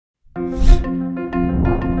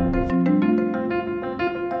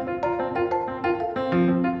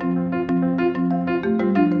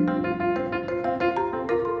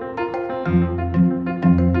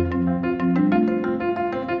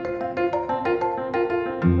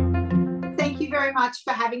much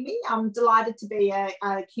for having me. I'm delighted to be a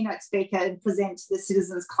keynote speaker and present the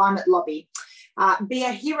Citizens Climate Lobby. Be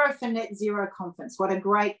a hero for Net Zero Conference. What a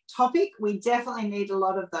great topic. We definitely need a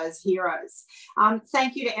lot of those heroes.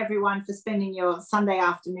 Thank you to everyone for spending your Sunday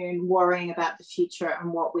afternoon worrying about the future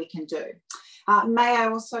and what we can do. May I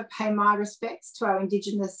also pay my respects to our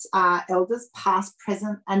Indigenous elders, past,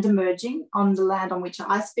 present and emerging on the land on which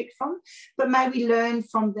I speak from, but may we learn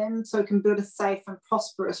from them so we can build a safe and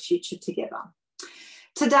prosperous future together.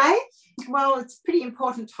 Today, well, it's a pretty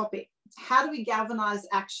important topic. How do we galvanise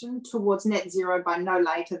action towards net zero by no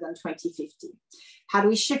later than 2050? How do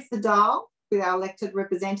we shift the dial with our elected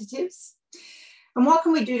representatives? And what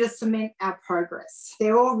can we do to cement our progress?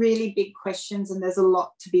 They're all really big questions and there's a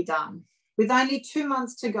lot to be done. With only 2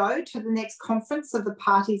 months to go to the next conference of the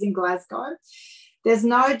parties in Glasgow, there's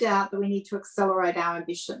no doubt that we need to accelerate our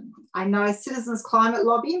ambition. I know Citizens Climate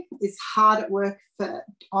Lobby is hard at work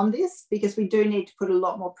on this because we do need to put a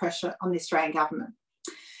lot more pressure on the Australian government.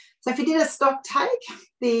 So if you did a stock take,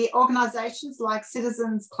 the organisations like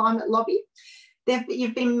Citizens Climate Lobby,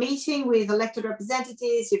 you've been meeting with elected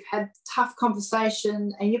representatives, you've had tough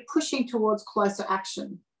conversation and you're pushing towards closer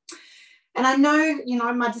action. And I know, you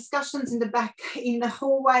know, my discussions in the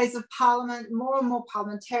hallways of Parliament, more and more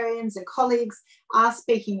parliamentarians and colleagues are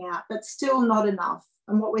speaking out, but still not enough.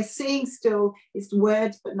 And what we're seeing still is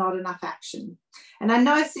words, but not enough action. And I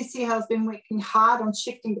know CCL has been working hard on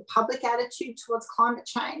shifting the public attitude towards climate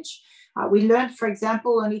change. We learned, for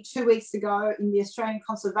example, only 2 weeks ago in the Australian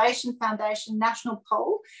Conservation Foundation national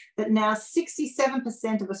poll that now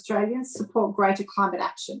 67% of Australians support greater climate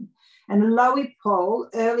action. And the Lowy poll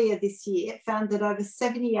earlier this year found that over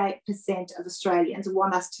 78% of Australians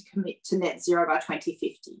want us to commit to net zero by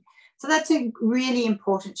 2050. So that's a really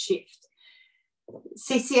important shift.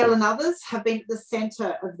 CCL and others have been at the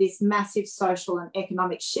centre of this massive social and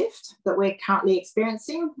economic shift that we're currently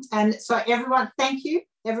experiencing. And so everyone, thank you.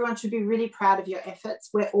 Everyone should be really proud of your efforts.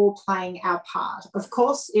 We're all playing our part. Of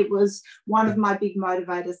course, it was one of my big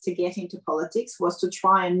motivators to get into politics was to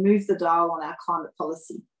try and move the dial on our climate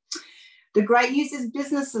policy. The great news is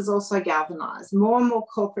businesses also galvanise. More and more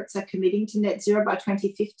corporates are committing to net zero by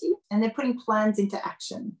 2050 and they're putting plans into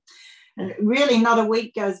action. And really not a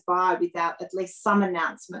week goes by without at least some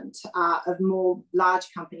announcement of more large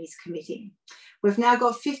companies committing. We've now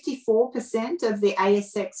got 54% of the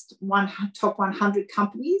ASX top 100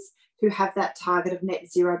 companies who have that target of net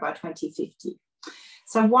zero by 2050.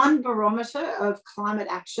 So one barometer of climate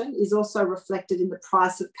action is also reflected in the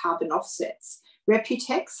price of carbon offsets.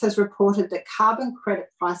 Reputex has reported that carbon credit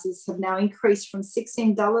prices have now increased from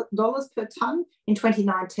 $16 per tonne in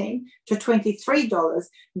 2019 to $23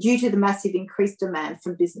 due to the massive increased demand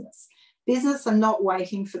from business. Business are not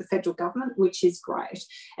waiting for the federal government, which is great.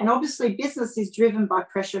 And obviously business is driven by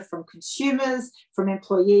pressure from consumers, from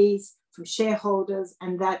employees, from shareholders,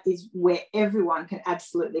 and that is where everyone can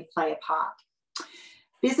absolutely play a part.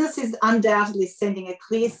 Business is undoubtedly sending a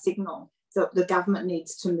clear signal that the government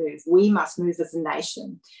needs to move. We must move as a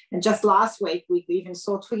nation. And just last week, we even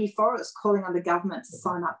saw Twiggy Forrest calling on the government to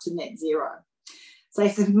sign up to net zero. So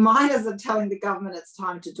if the miners are telling the government it's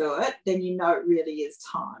time to do it, then you know it really is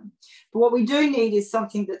time. But what we do need is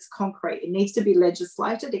something that's concrete. It needs to be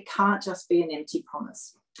legislated. It can't just be an empty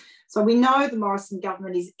promise. So we know the Morrison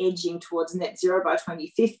government is edging towards net zero by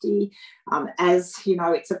 2050. As you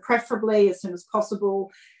know, it's a preferably as soon as possible.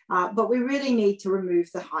 But we really need to remove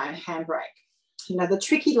the handbrake. You know, the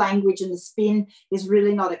tricky language and the spin is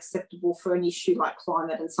really not acceptable for an issue like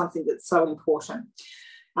climate and something that's so important.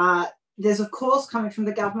 There's, of course, coming from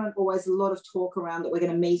the government, always a lot of talk around that we're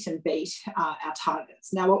going to meet and beat our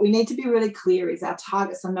targets. Now, what we need to be really clear is our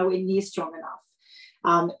targets are nowhere near strong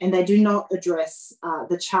enough, and they do not address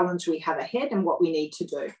the challenge we have ahead and what we need to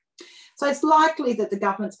do. So it's likely that the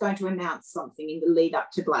government's going to announce something in the lead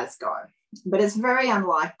up to Glasgow. But it's very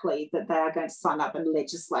unlikely that they are going to sign up and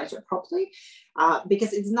legislate it properly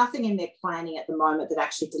because there's nothing in their planning at the moment that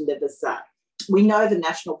actually delivers that. We know the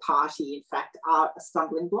National Party, in fact, are a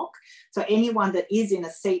stumbling block. So anyone that is in a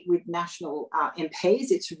seat with national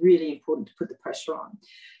MPs, it's really important to put the pressure on.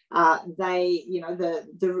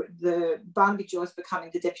 The Barnaby Joyce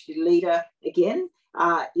becoming the deputy leader again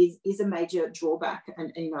is a major drawback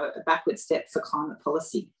and you know, a backward step for climate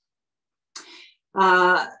policy.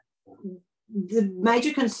 The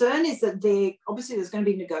major concern is that obviously there's going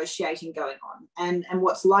to be negotiating going on, and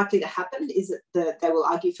what's likely to happen is that they will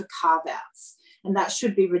argue for carve-outs, and that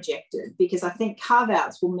should be rejected because I think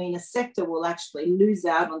carve-outs will mean a sector will actually lose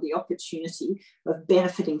out on the opportunity of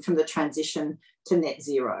benefiting from the transition to net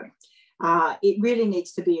zero. It really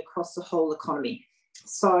needs to be across the whole economy.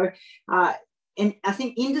 So and I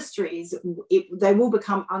think industries, they will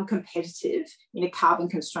become uncompetitive in a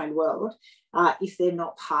carbon-constrained world if they're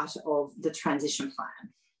not part of the transition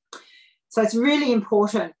plan. So it's really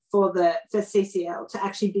important for CCL to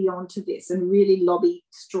actually be onto this and really lobby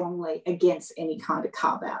strongly against any kind of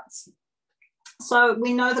carve-outs. So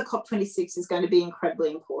we know the COP26 is going to be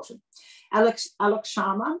incredibly important. Alok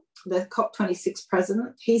Sharma, the COP26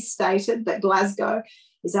 president, he stated that Glasgow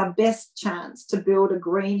is our best chance to build a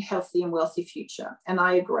green, healthy and wealthy future. And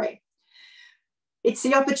I agree. It's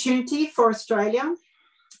the opportunity for Australia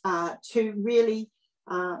to really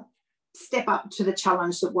step up to the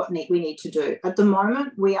challenge of what we need to do. At the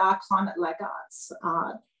moment, we are climate laggards.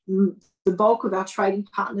 The bulk of our trading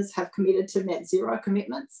partners have committed to net zero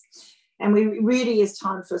commitments. And we really is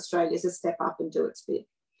time for Australia to step up and do its bit.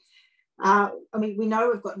 I mean, we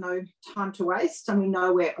know we've got no time to waste, and we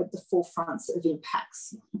know we're at the forefronts of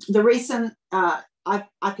impacts. The recent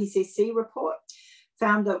IPCC report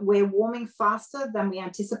found that we're warming faster than we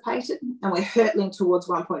anticipated, and we're hurtling towards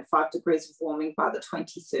 1.5 degrees of warming by the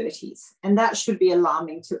 2030s. And that should be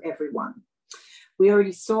alarming to everyone. We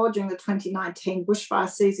already saw during the 2019 bushfire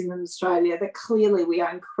season in Australia that clearly we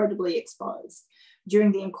are incredibly exposed.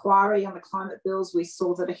 During the inquiry on the climate bills, we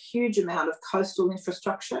saw that a huge amount of coastal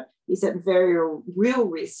infrastructure is at very real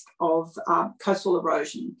risk of coastal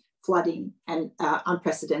erosion, flooding and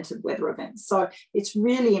unprecedented weather events. So it's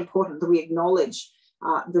really important that we acknowledge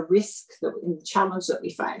the risk and the challenge that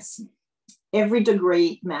we face. Every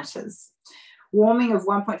degree matters. Warming of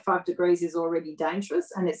 1.5 degrees is already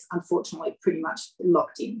dangerous, and it's unfortunately pretty much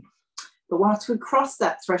locked in. But once we cross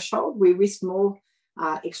that threshold, we risk more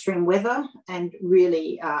extreme weather and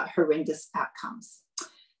really horrendous outcomes.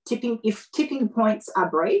 If tipping points are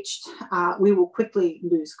breached, we will quickly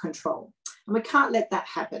lose control. And we can't let that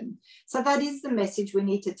happen. So that is the message we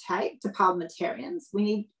need to take to parliamentarians. We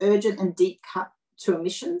need urgent and deep cut to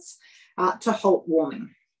emissions to halt warming.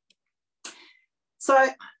 So,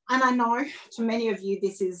 and I know to many of you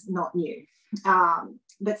this is not new,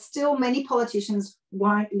 but still many politicians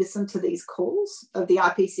won't listen to these calls of the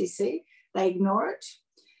IPCC. They ignore it.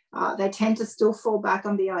 They tend to still fall back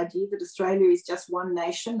on the idea that Australia is just one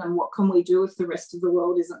nation, and what can we do if the rest of the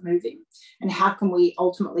world isn't moving? And how can we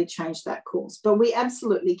ultimately change that course? But we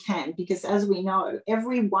absolutely can, because as we know,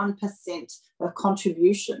 every 1% of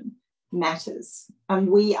contribution matters. And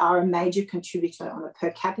we are a major contributor on a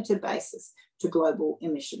per capita basis to global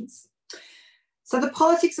emissions. So the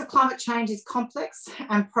politics of climate change is complex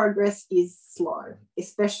and progress is slow,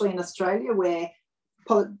 especially in Australia, where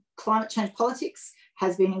climate change politics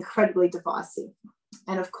has been incredibly divisive.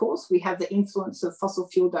 And of course, we have the influence of fossil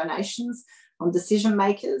fuel donations on decision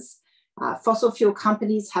makers. Fossil fuel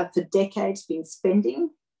companies have for decades been spending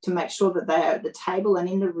to make sure that they are at the table and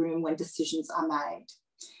in the room when decisions are made.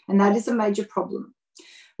 And that is a major problem.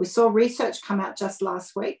 We saw research come out just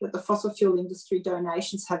last week that the fossil fuel industry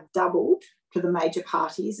donations have doubled to the major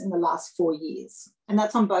parties in the last 4 years. And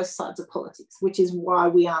that's on both sides of politics, which is why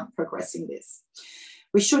we aren't progressing this.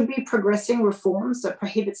 We should be progressing reforms that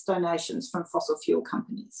prohibits donations from fossil fuel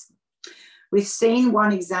companies. We've seen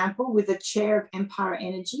one example with the chair of Empire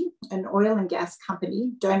Energy, an oil and gas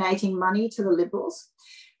company, donating money to the Liberals.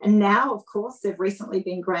 And now, of course, they've recently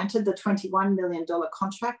been granted the $21 million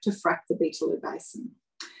contract to frack the Beetaloo Basin.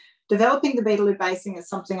 Developing the Beetaloo Basin is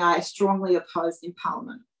something I strongly opposed in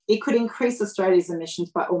Parliament. It could increase Australia's emissions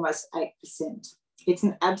by almost 8%. It's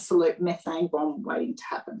an absolute methane bomb waiting to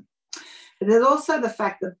happen. But there's also the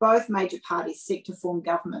fact that both major parties seek to form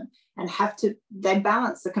government and they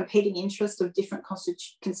balance the competing interests of different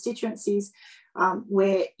constituencies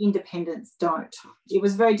where independents don't. It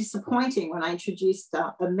was very disappointing when I introduced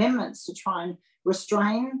amendments to try and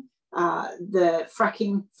restrain the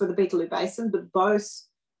fracking for the Beetaloo Basin, but both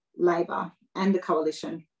Labor and the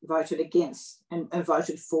coalition voted against and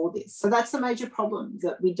voted for this. So that's a major problem,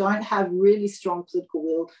 that we don't have really strong political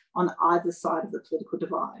will on either side of the political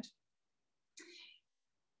divide.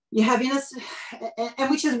 You have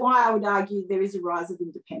and which is why I would argue there is a rise of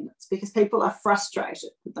independence, because people are frustrated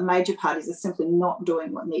that the major parties are simply not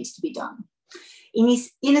doing what needs to be done. In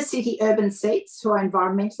inner city urban seats who are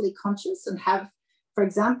environmentally conscious and have, for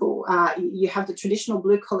example, you have the traditional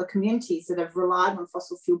blue collar communities that have relied on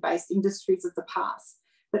fossil fuel based industries of the past.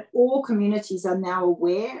 But all communities are now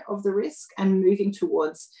aware of the risk and moving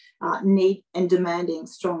towards need and demanding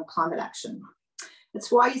strong climate action.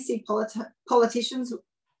 That's why you see politicians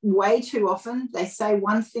way too often, they say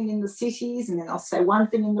one thing in the cities and then they'll say one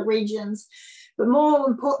thing in the regions. But more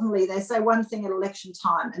importantly, they say one thing at election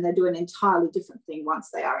time and they do an entirely different thing once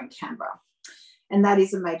they are in Canberra. And that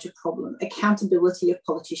is a major problem. Accountability of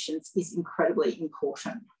politicians is incredibly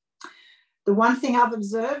important. The one thing I've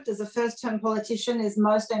observed as a first-term politician is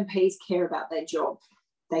most MPs care about their job.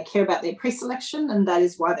 They care about their pre-selection, and that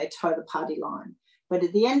is why they toe the party line. But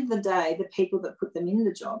at the end of the day, the people that put them in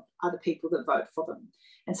the job are the people that vote for them.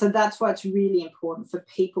 And so that's why it's really important for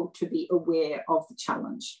people to be aware of the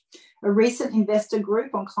challenge. A recent investor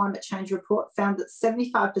group on climate change report found that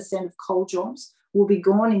 75% of coal jobs will be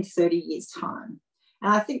gone in 30 years' time.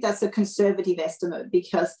 And I think that's a conservative estimate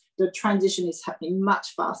because the transition is happening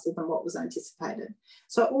much faster than what was anticipated.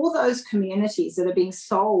 So all those communities that are being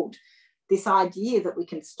sold this idea that we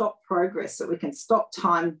can stop progress, that we can stop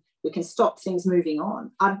time, we can stop things moving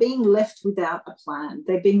on, are being left without a plan.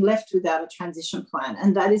 They're being left without a transition plan,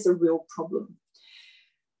 and that is a real problem.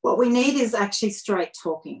 What we need is actually straight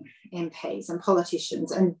talking MPs and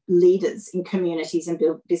politicians and leaders in communities and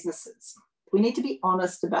businesses. We need to be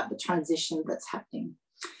honest about the transition that's happening.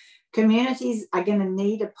 Communities are going to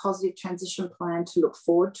need a positive transition plan to look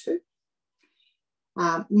forward to,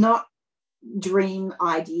 not dream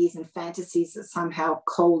ideas and fantasies that somehow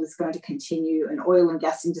coal is going to continue and oil and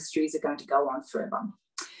gas industries are going to go on forever.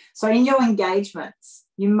 So in your engagements,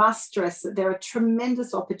 you must stress that there are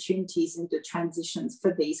tremendous opportunities in the transitions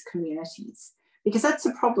for these communities, because that's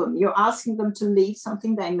a problem. You're asking them to leave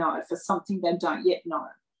something they know for something they don't yet know.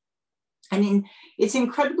 And it's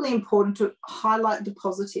incredibly important to highlight the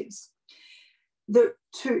positives. The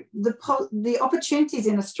opportunities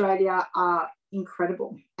in Australia are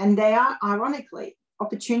incredible, and they are, ironically,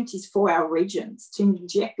 opportunities for our regions to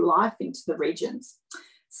inject life into the regions.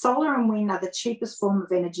 Solar and wind are the cheapest form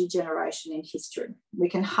of energy generation in history. We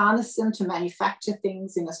can harness them to manufacture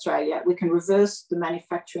things in Australia. We can reverse the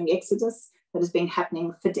manufacturing exodus that has been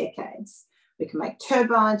happening for decades. We can make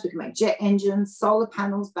turbines, we can make jet engines, solar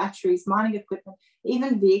panels, batteries, mining equipment,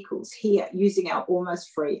 even vehicles here using our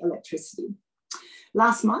almost free electricity.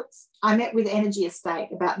 Last month, I met with Energy Estate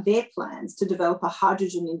about their plans to develop a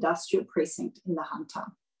hydrogen industrial precinct in the Hunter.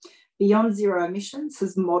 Beyond Zero Emissions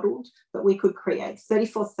has modelled that we could create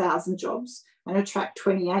 34,000 jobs and attract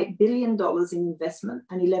 $28 billion in investment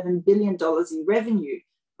and $11 billion in revenue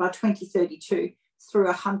by 2032 through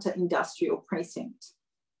a Hunter industrial precinct.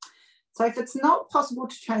 So if it's not possible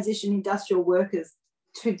to transition industrial workers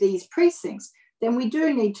to these precincts, then we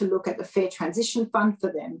do need to look at the Fair Transition Fund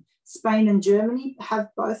for them. Spain and Germany have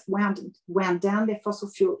both wound down their fossil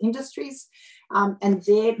fuel industries, and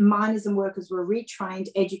their miners and workers were retrained,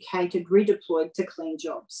 educated, redeployed to clean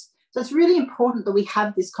jobs. So it's really important that we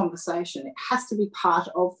have this conversation. It has to be part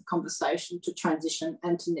of the conversation to transition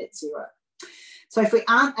and to net zero. So if we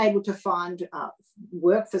aren't able to find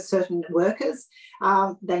work for certain workers,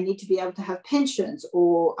 they need to be able to have pensions,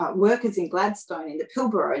 or workers in Gladstone, in the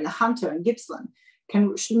Pilbara, in the Hunter and Gippsland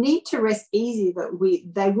need to rest easy that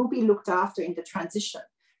they will be looked after in the transition.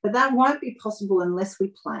 But that won't be possible unless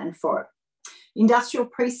we plan for it. Industrial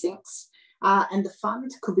precincts and the fund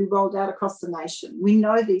could be rolled out across the nation. We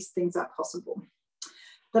know these things are possible.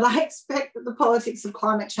 But I expect that the politics of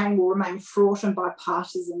climate change will remain fraught and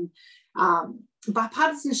bipartisan.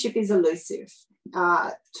 Bipartisanship is elusive.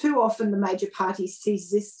 Too often the major parties sees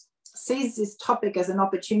this topic as an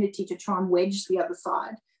opportunity to try and wedge the other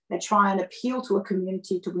side. They try and appeal to a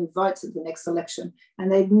community to win votes at the next election,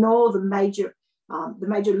 and they ignore the major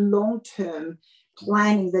long-term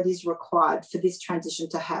planning that is required for this transition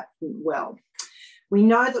to happen well. We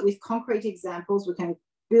know that with concrete examples, we can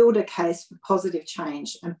build a case for positive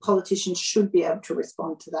change, and politicians should be able to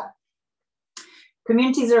respond to that.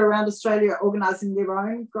 Communities around Australia are organising their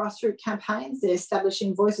own grassroots campaigns. They're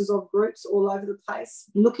establishing voices of groups all over the place,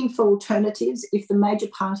 looking for alternatives if the major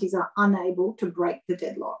parties are unable to break the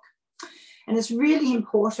deadlock. And it's really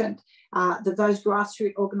important that those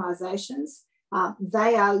grassroots organisations,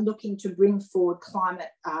 they are looking to bring forward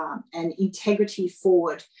climate and integrity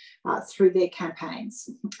forward through their campaigns.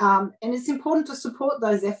 And it's important to support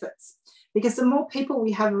those efforts, because the more people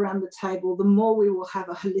we have around the table, the more we will have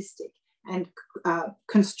a holistic and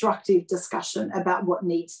constructive discussion about what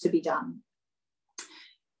needs to be done.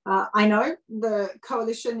 I know the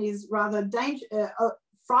coalition is rather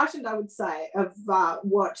frightened, I would say, of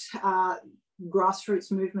what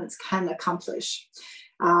grassroots movements can accomplish,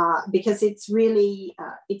 because it's really,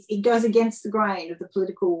 it goes against the grain of the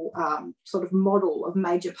political sort of model of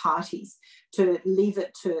major parties to leave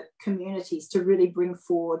it to communities to really bring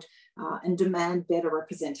forward and demand better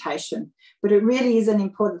representation. But it really is an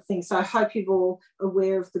important thing. So I hope you're all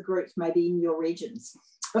aware of the groups maybe in your regions.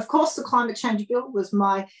 Of course, the climate change bill was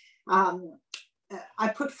my, I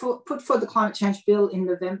put forward the climate change bill in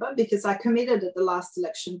November because I committed at the last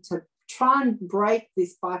election to try and break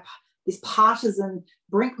this partisan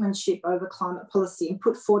brinkmanship over climate policy and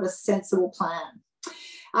put forward a sensible plan.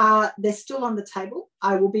 They're still on the table.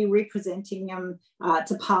 I will be representing them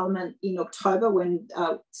to Parliament in October when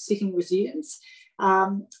sitting resumes.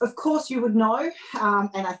 Of course, you would know,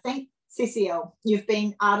 and I thank CCL, you've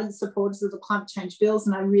been ardent supporters of the climate change bills,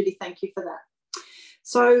 and I really thank you for that.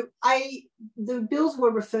 So the bills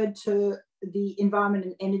were referred to the Environment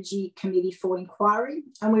and Energy Committee for inquiry,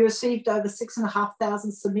 and we received over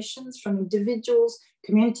 6,500 submissions from individuals,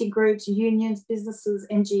 community groups, unions, businesses,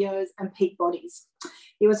 NGOs, and peak bodies.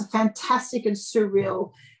 It was a fantastic and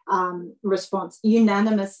surreal response,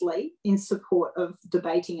 unanimously in support of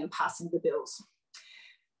debating and passing the bills.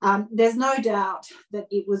 There's no doubt that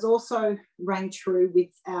it was also rang true with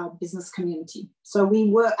our business community. So we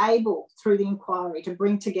were able, through the inquiry, to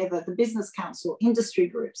bring together the Business Council, industry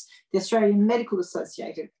groups, the Australian Medical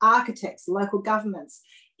Association, architects, local governments,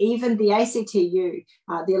 even the ACTU,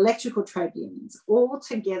 the electrical trade unions, all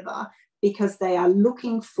together because they are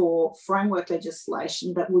looking for framework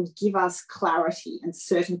legislation that would give us clarity and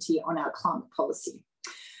certainty on our climate policy.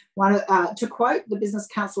 To quote the Business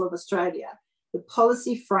Council of Australia, the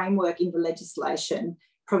policy framework in the legislation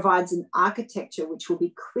provides an architecture which will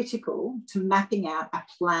be critical to mapping out a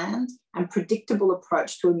planned and predictable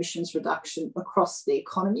approach to emissions reduction across the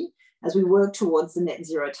economy as we work towards the net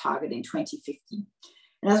zero target in 2050.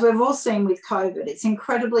 And as we've all seen with COVID, it's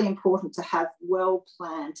incredibly important to have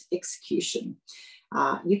well-planned execution.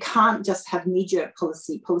 You can't just have knee-jerk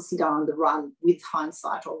policy done on the run with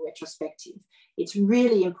hindsight or retrospective. It's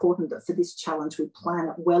really important that for this challenge, we plan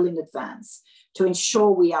it well in advance to ensure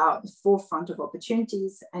we are at the forefront of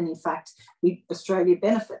opportunities and, in fact, Australia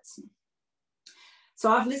benefits. So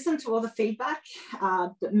I've listened to all the feedback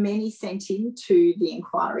that many sent in to the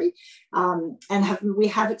inquiry, and we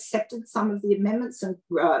have accepted some of the amendments and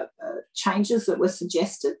changes that were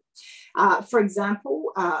suggested. For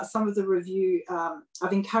example, some of the review,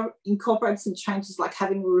 I've incorporated some changes like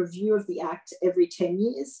having a review of the Act every 10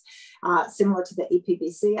 years, similar to the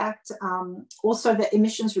EPBC Act. Also, the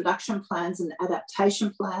emissions reduction plans and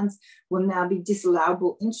adaptation plans will now be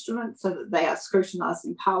disallowable instruments so that they are scrutinised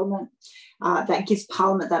in Parliament. That gives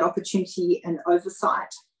Parliament that opportunity and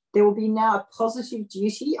oversight. There will be now a positive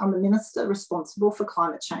duty on the Minister responsible for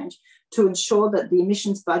climate change to ensure that the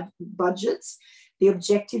emissions budgets, the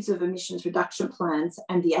objectives of emissions reduction plans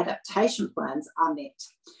and the adaptation plans are met.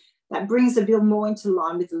 That brings the bill more into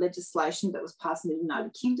line with the legislation that was passed in the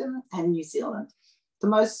United Kingdom and New Zealand. The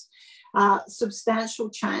most substantial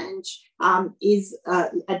change is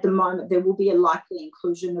at the moment there will be a likely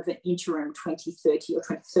inclusion of an interim 2030 or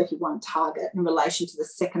 2031 target in relation to the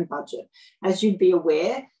second budget. As you'd be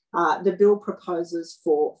aware, the bill proposes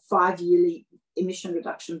for 5-yearly emission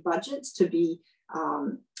reduction budgets to be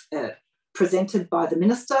presented by the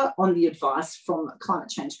Minister on the advice from the Climate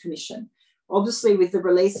Change Commission. Obviously, with the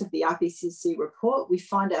release of the IPCC report, we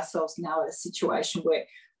find ourselves now at a situation where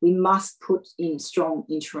we must put in strong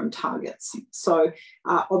interim targets. So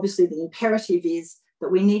obviously the imperative is that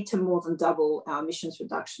we need to more than double our emissions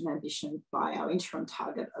reduction ambition by our interim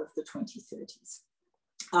target of the 2030s.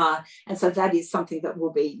 And so that is something that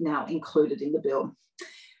will be now included in the bill.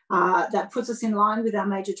 That puts us in line with our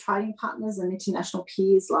major trading partners and international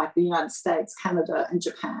peers like the United States, Canada, and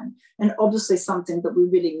Japan, and obviously something that we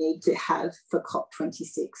really need to have for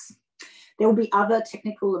COP26. There will be other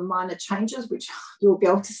technical and minor changes, which you'll be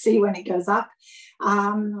able to see when it goes up,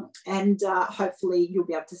 and hopefully you'll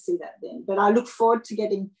be able to see that then. But I look forward to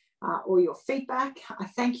getting all your feedback. I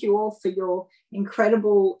thank you all for your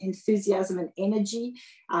incredible enthusiasm and energy,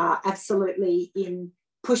 absolutely in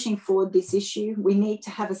pushing forward this issue. We need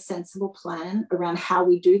to have a sensible plan around how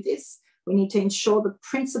we do this. We need to ensure the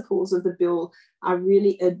principles of the bill are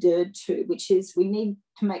really adhered to, which is we need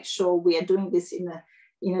to make sure we are doing this in a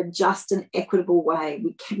just and equitable way.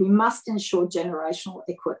 We must ensure generational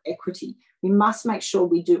equity. We must make sure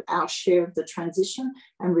we do our share of the transition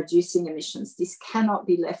and reducing emissions. This cannot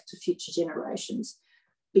be left to future generations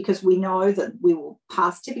because we know that we will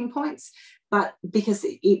pass tipping points, but because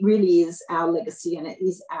it really is our legacy and it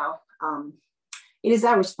is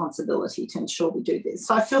our responsibility to ensure we do this.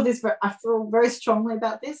 So I feel very strongly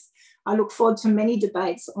about this. I look forward to many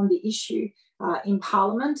debates on the issue in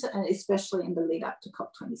Parliament, and especially in the lead up to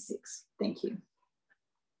COP26. Thank you.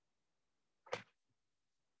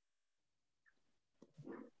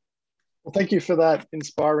 Well, thank you for that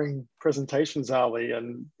inspiring presentation, Zali,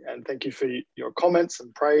 and thank you for your comments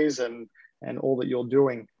and praise and all that you're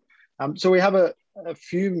doing. So we have a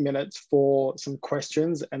few minutes for some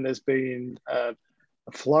questions, and there's been a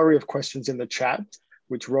flurry of questions in the chat,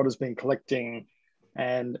 which Rod has been collecting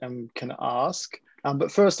and can ask.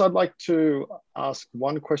 But first, I'd like to ask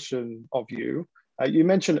one question of you. You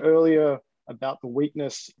mentioned earlier about the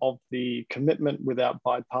weakness of the commitment without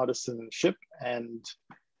bipartisanship, and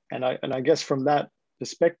I guess from that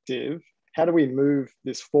perspective, how do we move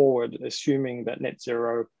this forward, assuming that net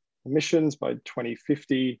zero emissions by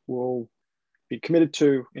 2050 will be committed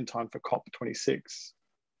to in time for COP26?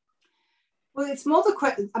 Well, it's more the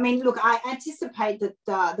question. I mean, look, I anticipate that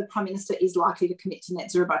the Prime Minister is likely to commit to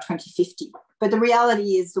net zero by 2050. But the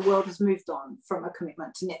reality is the world has moved on from a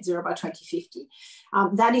commitment to net zero by 2050.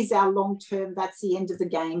 That is our long-term, that's the end of the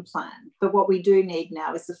game plan. But what we do need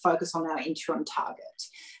now is to focus on our interim target.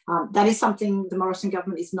 That is something the Morrison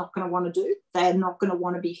government is not going to want to do. They're not going to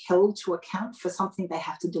want to be held to account for something they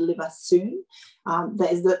have to deliver soon.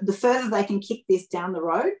 The further they can kick this down the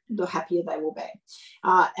road, the happier they will be.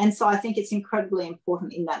 And so I think it's incredibly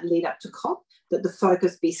important in that lead up to COP that the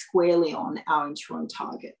focus be squarely on our interim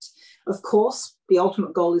target. Of course, the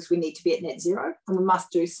ultimate goal is we need to be at net zero, and we must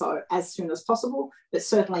do so as soon as possible, but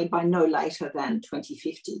certainly by no later than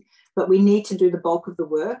 2050. But we need to do the bulk of the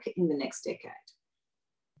work in the next decade.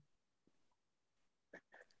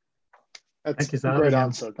 That's a great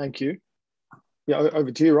answer. Thank you. Yeah,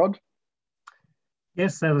 over to you, Rod.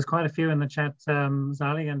 Yes, there was quite a few in the chat,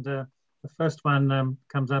 Zali, and the first one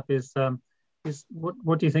comes up is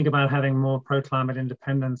what do you think about having more pro-climate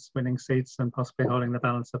independents winning seats and possibly holding the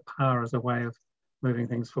balance of power as a way of moving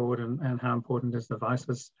things forward, and how important is the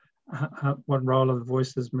voices? What role are the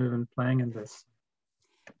voices movement playing in this?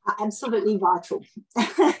 Absolutely vital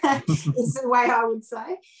is the way I would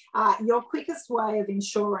say. Your quickest way of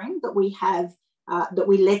ensuring that we have that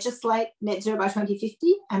we legislate net zero by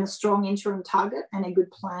 2050 and a strong interim target and a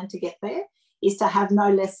good plan to get there is to have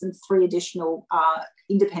no less than 3 additional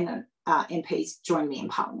independent MPs join me in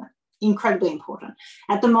Parliament. Incredibly important.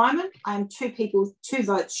 At the moment, I'm 2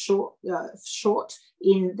 votes short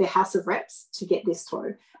in the House of Reps to get this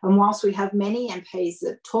through. And whilst we have many MPs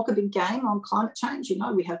that talk a big game on climate change, you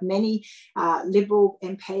know, we have many Liberal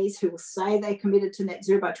MPs who will say they're committed to net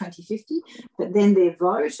zero by 2050, but then their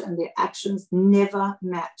vote and their actions never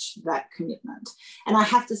match that commitment. And I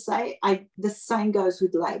have to say, the same goes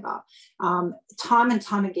with Labor. Time and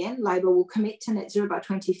time again, Labor will commit to net zero by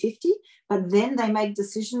 2050, but then they make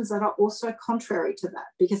decisions that are also contrary to that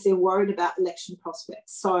because they're worried about election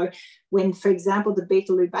prospects. So when, for example, the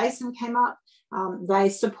Beetaloo Basin came up, they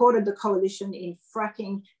supported the coalition in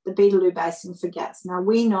fracking the Beetaloo Basin for gas. Now,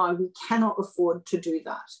 we know we cannot afford to do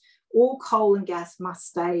that. All coal and gas must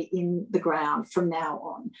stay in the ground from now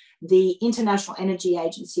on. The International Energy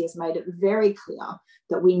Agency has made it very clear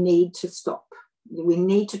that we need to stop. We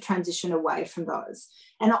need to transition away from those.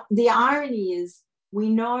 And the irony is, we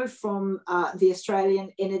know from the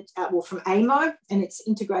Australian, from AMO and its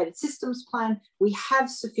integrated systems plan, we have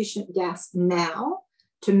sufficient gas now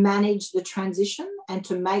to manage the transition and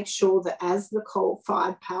to make sure that as the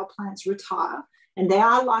coal-fired power plants retire, and they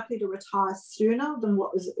are likely to retire sooner than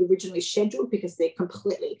what was originally scheduled because they're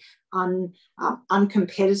completely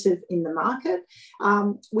uncompetitive in the market,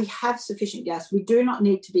 we have sufficient gas. We do not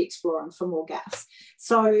need to be exploring for more gas.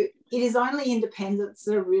 So it is only independents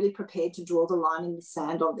that are really prepared to draw the line in the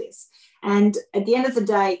sand on this. And at the end of the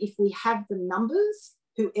day, if we have the numbers,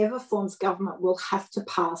 whoever forms government will have to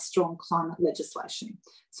pass strong climate legislation.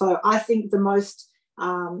 So I think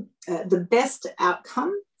the best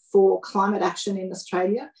outcome for climate action in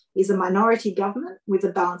Australia is a minority government with a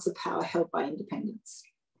balance of power held by independents.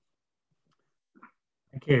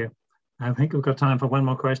 Thank you. I think we've got time for one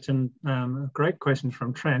more question. A great question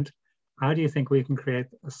from Trent. How do you think we can create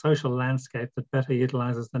a social landscape that better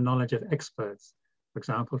utilises the knowledge of experts? For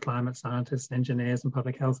example, climate scientists, engineers and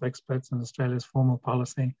public health experts in Australia's formal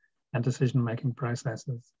policy and decision-making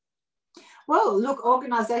processes? Well, look,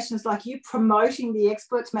 organisations like you promoting the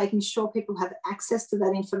experts, making sure people have access to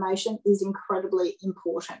that information is incredibly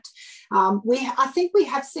important. I think we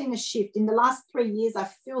have seen a shift in the last 3 years. I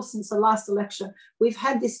feel since the last election, we've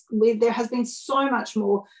had this, there has been so much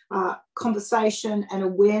more conversation and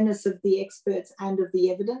awareness of the experts and of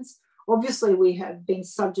the evidence. Obviously, we have been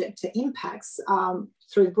subject to impacts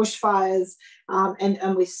through bushfires,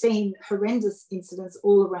 and we've seen horrendous incidents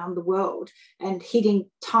all around the world and hitting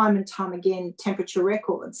time and time again temperature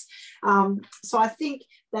records. So I think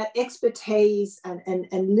that expertise and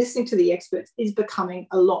listening to the experts is becoming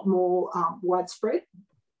a lot more widespread.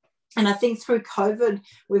 And I think through COVID,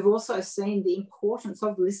 we've also seen the importance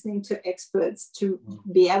of listening to experts to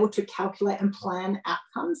be able to calculate and plan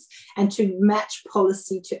outcomes and to match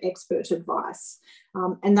policy to expert advice.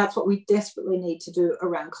 And that's what we desperately need to do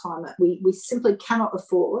around climate. We simply cannot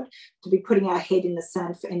afford to be putting our head in the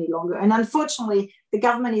sand for any longer. And unfortunately, the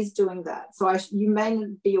government is doing that. So you may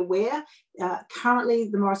be aware, currently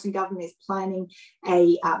the Morrison government is planning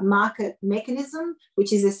a market mechanism,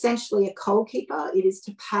 which is essentially a coal keeper. It is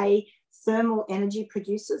to pay thermal energy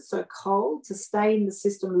producers, so coal, to stay in the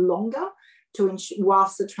system longer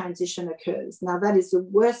whilst the transition occurs. Now, that is the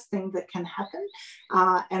worst thing that can happen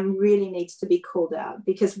and really needs to be called out,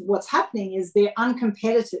 because what's happening is they're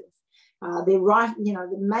uncompetitive. They're right,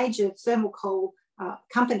 the major thermal coal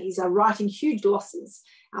companies are writing huge losses.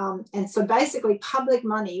 And so basically public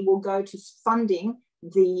money will go to funding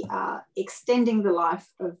the extending the life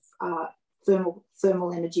of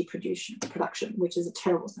thermal energy production, which is a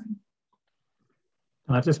terrible thing.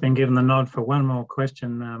 I've just been given the nod for one more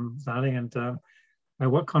question, Zali,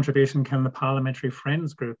 and what contribution can the Parliamentary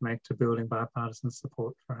Friends Group make to building bipartisan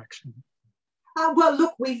support for action? Well,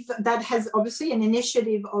 look, that has obviously an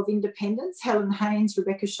initiative of independents. Helen Haynes,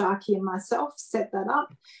 Rebecca Sharkey and myself set that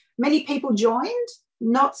up. Many people joined.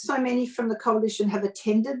 Not so many from the coalition have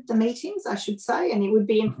attended the meetings, I should say, and it would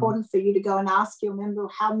be important for you to go and ask your member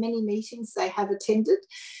how many meetings they have attended.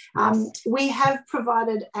 We have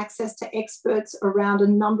provided access to experts around a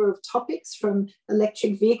number of topics, from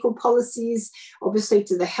electric vehicle policies, obviously,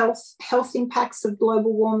 to the health impacts of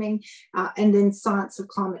global warming, and then science of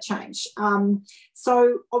climate change.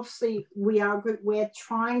 So obviously we are a group, we're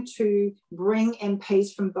trying to bring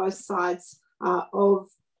MPs from both sides of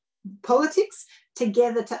politics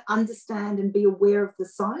together to understand and be aware of the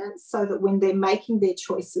science, so that when they're making their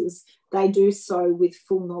choices, they do so with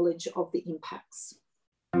full knowledge of the impacts.